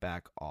staring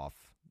back, off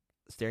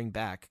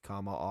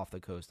the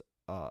coast,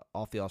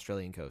 off the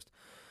Australian coast.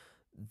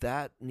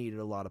 That needed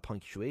a lot of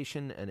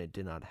punctuation, and it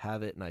did not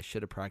have it, and I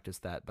should have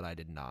practiced that, but I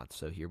did not,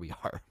 so here we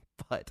are.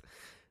 But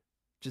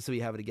just so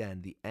we have it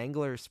again, the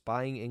angler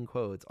spying, in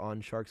quotes,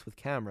 on sharks with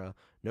camera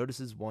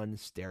notices one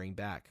staring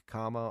back,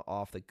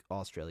 off the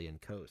Australian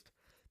coast.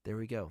 There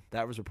we go.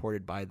 That was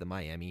reported by the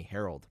Miami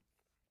Herald.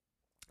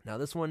 Now,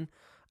 this one,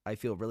 I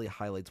feel, really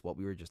highlights what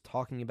we were just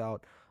talking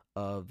about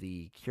of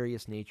the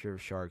curious nature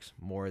of sharks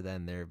more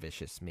than their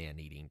vicious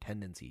man-eating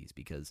tendencies,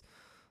 because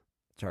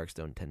sharks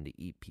don't tend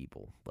to eat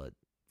people, but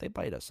they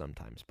bite us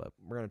sometimes. But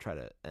we're going to try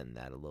to end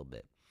that a little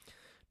bit.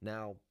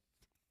 Now,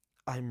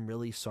 I'm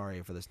really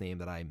sorry for this name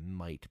that I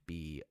might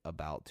be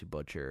about to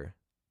butcher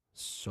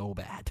so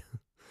bad.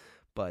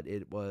 But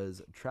it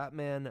was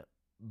Trapman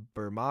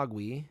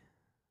Bermagui,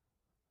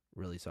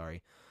 really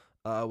sorry,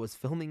 was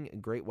filming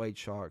great white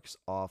sharks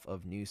off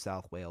of New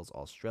South Wales,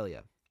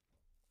 Australia.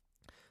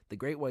 The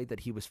great white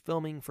that he was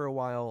filming for a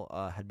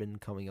while had been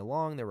coming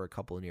along. There were a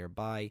couple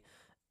nearby,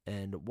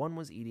 and one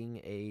was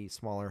eating a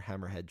smaller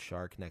hammerhead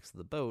shark next to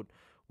the boat.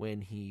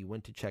 When he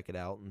went to check it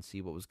out and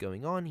see what was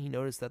going on, he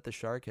noticed that the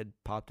shark had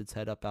popped its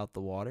head up out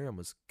the water and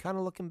was kind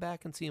of looking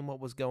back and seeing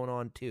what was going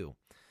on too.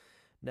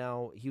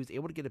 Now, he was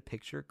able to get a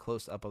picture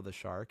close up of the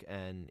shark,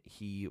 and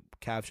he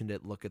captioned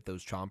it, "Look at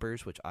those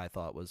chompers," which I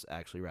thought was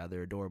actually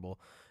rather adorable.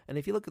 And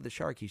if you look at the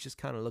shark, he's just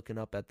kind of looking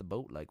up at the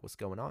boat like, what's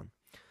going on?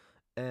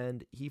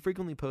 And he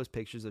frequently posts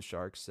pictures of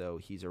sharks, so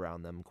he's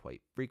around them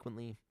quite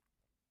frequently.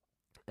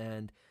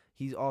 And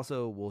he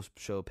also will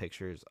show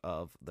pictures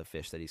of the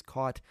fish that he's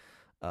caught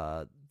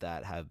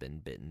that have been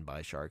bitten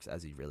by sharks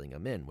as he's reeling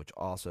them in, which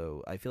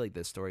also, I feel like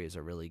this story is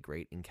a really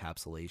great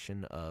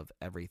encapsulation of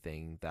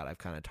everything that I've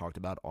kind of talked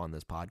about on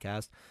this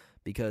podcast,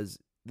 because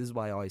this is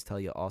why I always tell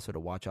you also to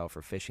watch out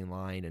for fishing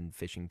line and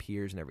fishing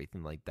piers and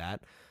everything like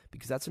that,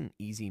 because that's an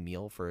easy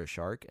meal for a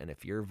shark. And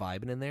if you're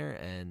vibing in there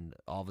and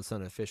all of a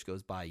sudden a fish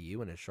goes by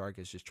you and a shark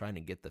is just trying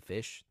to get the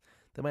fish,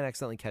 they might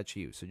accidentally catch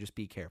you, so just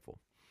be careful.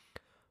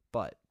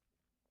 But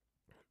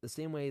the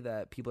same way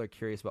that people are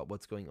curious about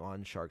what's going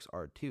on, sharks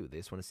are too. They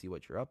just want to see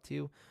what you're up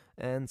to,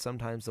 and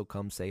sometimes they'll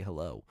come say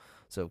hello.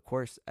 So, of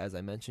course, as I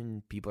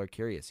mentioned, people are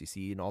curious. You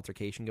see an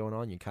altercation going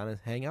on, you kind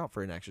of hang out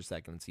for an extra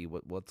second and see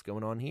what's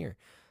going on here.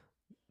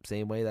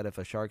 Same way that if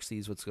a shark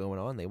sees what's going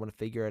on, they want to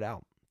figure it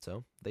out.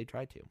 So they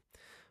try to.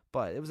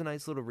 But it was a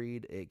nice little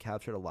read. It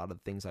captured a lot of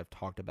the things I've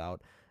talked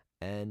about,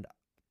 and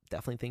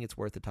definitely think it's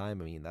worth the time.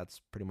 I mean,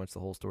 that's pretty much the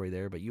whole story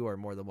there, but you are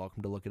more than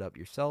welcome to look it up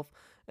yourself,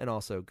 and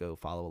also go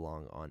follow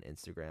along on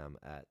Instagram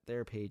at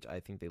their page. I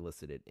think they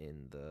listed it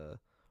in the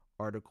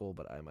article,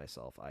 but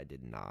I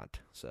did not.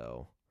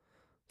 So,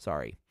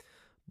 sorry.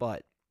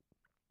 But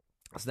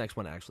this next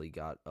one actually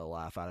got a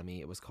laugh out of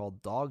me. It was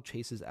called Dog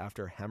Chases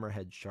After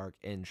Hammerhead Shark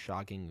in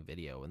Shocking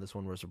Video, and this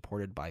one was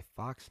reported by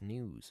Fox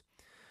News.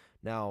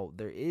 Now,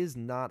 there is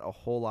not a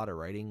whole lot of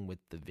writing with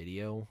the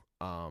video.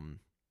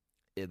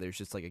 There's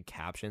just like a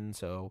caption,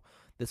 so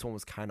this one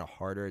was kind of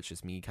harder. It's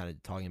just me kind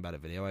of talking about a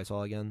video I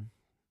saw again.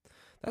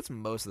 That's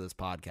most of this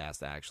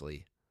podcast,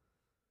 actually.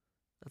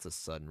 That's a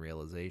sudden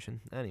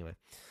realization. Anyway,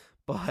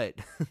 but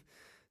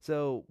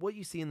so what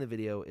you see in the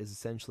video is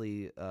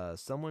essentially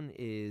someone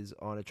is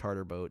on a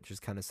charter boat.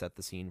 Just kind of set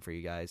the scene for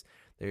you guys.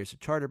 There's a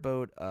charter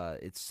boat.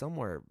 It's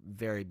somewhere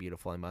very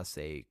beautiful, I must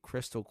say.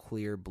 Crystal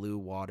clear blue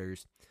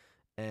waters.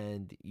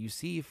 And you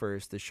see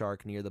first the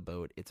shark near the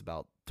boat. It's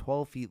about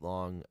 12 feet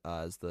long,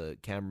 as the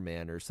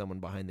cameraman or someone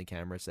behind the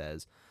camera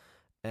says.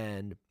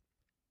 And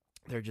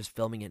they're just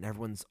filming it, and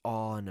everyone's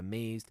awed and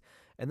amazed.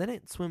 And then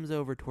it swims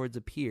over towards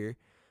a pier,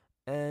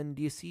 and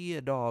you see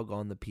a dog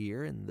on the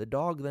pier. And the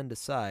dog then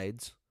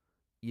decides,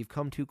 you've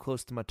come too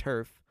close to my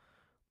turf.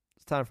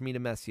 It's time for me to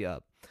mess you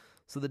up.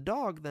 So the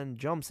dog then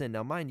jumps in.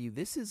 Now, mind you,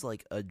 this is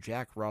like a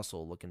Jack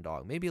Russell looking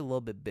dog, maybe a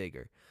little bit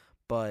bigger,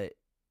 but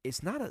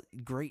it's not a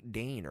Great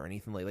Dane or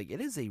anything like it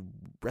is a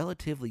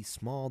relatively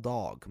small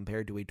dog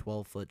compared to a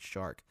 12-foot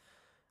shark.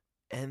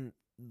 And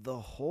the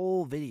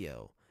whole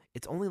video,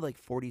 it's only like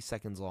 40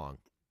 seconds long.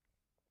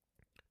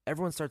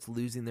 Everyone starts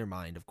losing their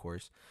mind, of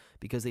course,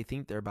 because they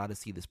think they're about to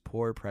see this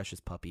poor, precious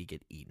puppy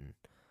get eaten.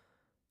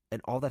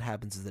 And all that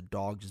happens is the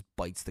dog just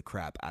bites the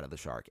crap out of the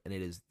shark. And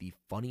it is the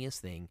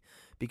funniest thing,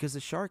 because the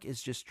shark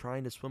is just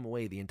trying to swim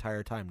away the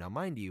entire time. Now,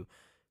 mind you,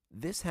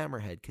 this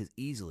hammerhead could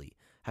easily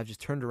have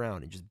just turned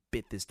around and just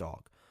bit this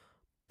dog.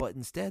 But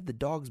instead, the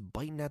dog's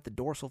biting at the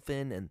dorsal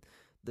fin, and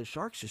the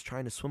shark's just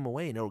trying to swim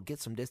away, and it'll get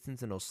some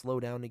distance, and it'll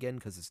slow down again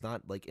because it's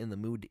not like in the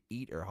mood to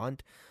eat or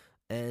hunt.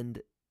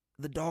 And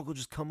the dog will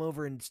just come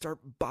over and start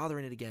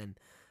bothering it again.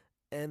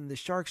 And the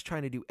shark's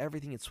trying to do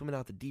everything. It's swimming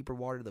out the deeper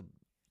water. The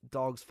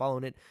dog's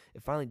following it.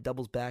 It finally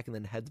doubles back and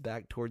then heads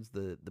back towards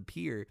the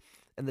pier.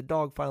 And the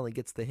dog finally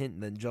gets the hint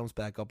and then jumps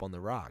back up on the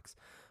rocks.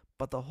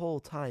 But the whole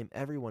time,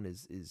 everyone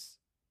is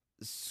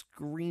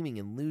screaming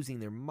and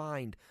losing their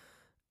mind,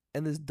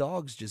 and this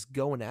dog's just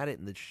going at it,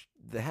 and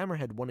the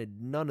hammerhead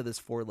wanted none of this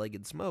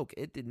four-legged smoke.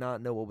 It did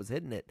not know what was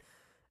hitting it,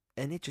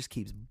 and it just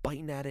keeps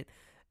biting at it,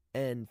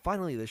 and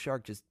finally the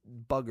shark just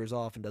buggers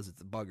off and does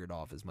its buggered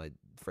off is my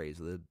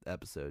phrase of the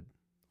episode.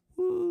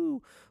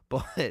 Woo!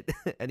 But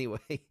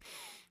anyway,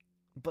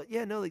 but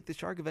yeah, no, like the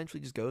shark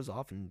eventually just goes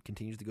off and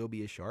continues to go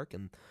be a shark,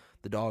 and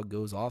the dog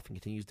goes off and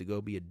continues to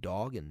go be a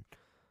dog, and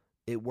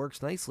it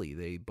works nicely.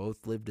 They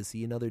both live to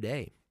see another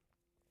day.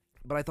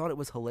 But I thought it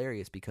was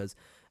hilarious because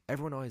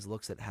everyone always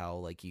looks at how,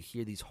 like, you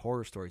hear these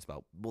horror stories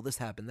about, well, this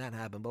happened, that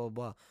happened, blah, blah,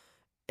 blah.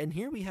 And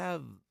here we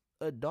have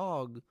a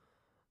dog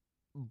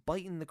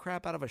biting the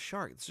crap out of a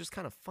shark. It's just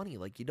kind of funny.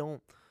 Like, you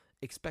don't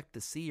expect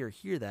to see or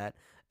hear that.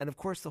 And, of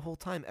course, the whole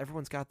time,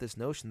 everyone's got this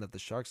notion that the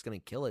shark's going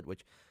to kill it,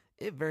 which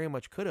it very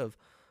much could have.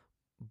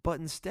 But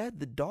instead,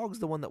 the dog's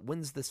the one that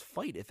wins this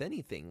fight, if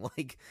anything.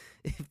 Like,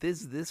 if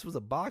this was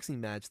a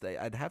boxing match,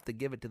 I'd have to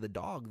give it to the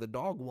dog. The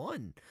dog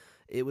won.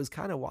 It was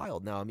kind of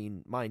wild. Now, I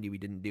mean, mind you,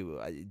 it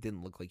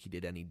didn't look like he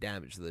did any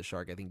damage to the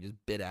shark. I think he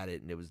just bit at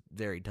it, and it was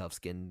very tough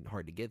skin,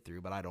 hard to get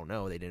through. But I don't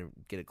know. They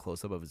didn't get a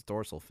close-up of his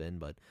dorsal fin.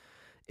 But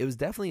it was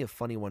definitely a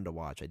funny one to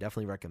watch. I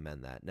definitely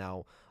recommend that.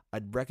 Now,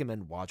 I'd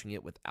recommend watching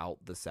it without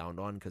the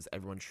sound on because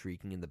everyone's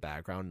shrieking in the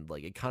background.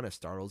 Like, it kind of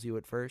startles you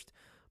at first.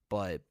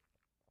 But,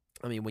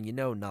 I mean, when you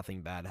know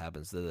nothing bad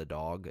happens to the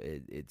dog,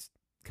 it's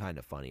kind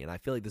of funny. And I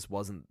feel like this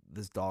wasn't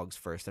this dog's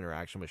first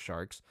interaction with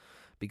sharks,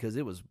 because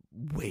it was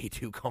way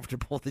too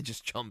comfortable to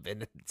just jump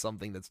into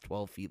something that's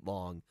 12 feet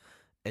long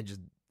and just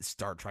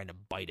start trying to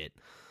bite it.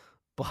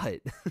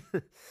 But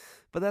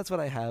but that's what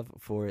I have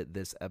for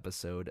this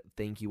episode.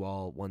 Thank you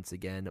all once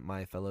again,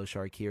 my fellow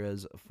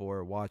Sharkiras,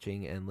 for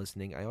watching and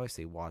listening. I always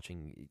say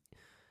watching.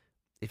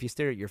 If you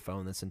stare at your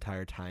phone this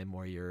entire time,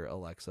 or your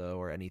Alexa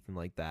or anything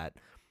like that,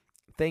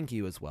 thank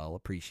you as well.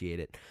 Appreciate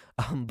it.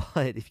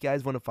 But if you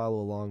guys want to follow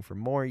along for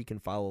more, you can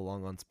follow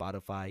along on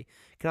Spotify.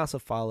 You can also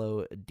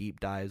follow Deep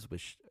Dives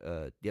with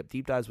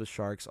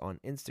Sharks on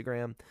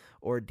Instagram,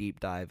 or Deep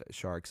Dive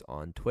Sharks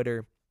on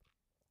Twitter.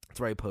 That's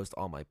where I post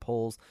all my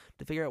polls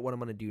to figure out what I'm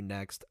going to do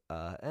next,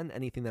 and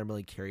anything that I'm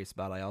really curious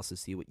about. I also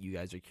see what you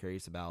guys are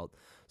curious about.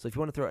 So if you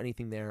want to throw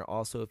anything there,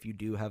 also if you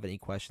do have any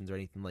questions or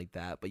anything like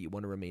that, but you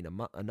want to remain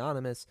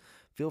anonymous,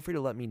 feel free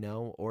to let me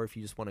know. Or if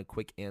you just want a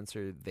quick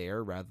answer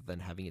there rather than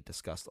having it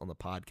discussed on the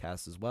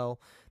podcast as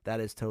well, that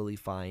is totally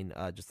fine.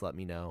 Just let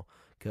me know,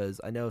 because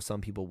I know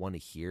some people want to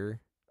hear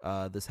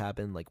this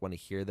happen, like want to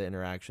hear the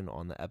interaction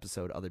on the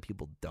episode. Other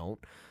people don't.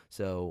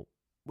 So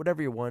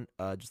whatever you want,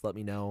 just let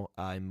me know.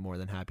 I'm more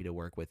than happy to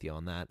work with you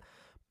on that.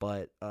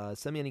 But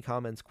send me any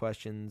comments,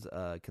 questions,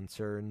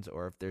 concerns,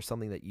 or if there's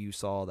something that you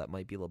saw that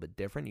might be a little bit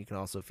different, you can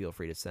also feel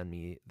free to send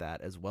me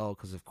that as well,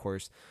 because of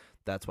course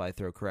that's why I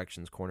throw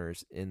corrections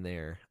corners in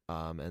there,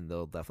 and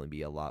there'll definitely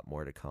be a lot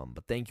more to come.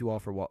 But thank you all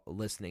for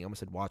listening. I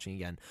almost said watching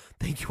again.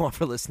 Thank you all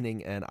for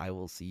listening, and I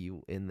will see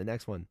you in the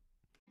next one.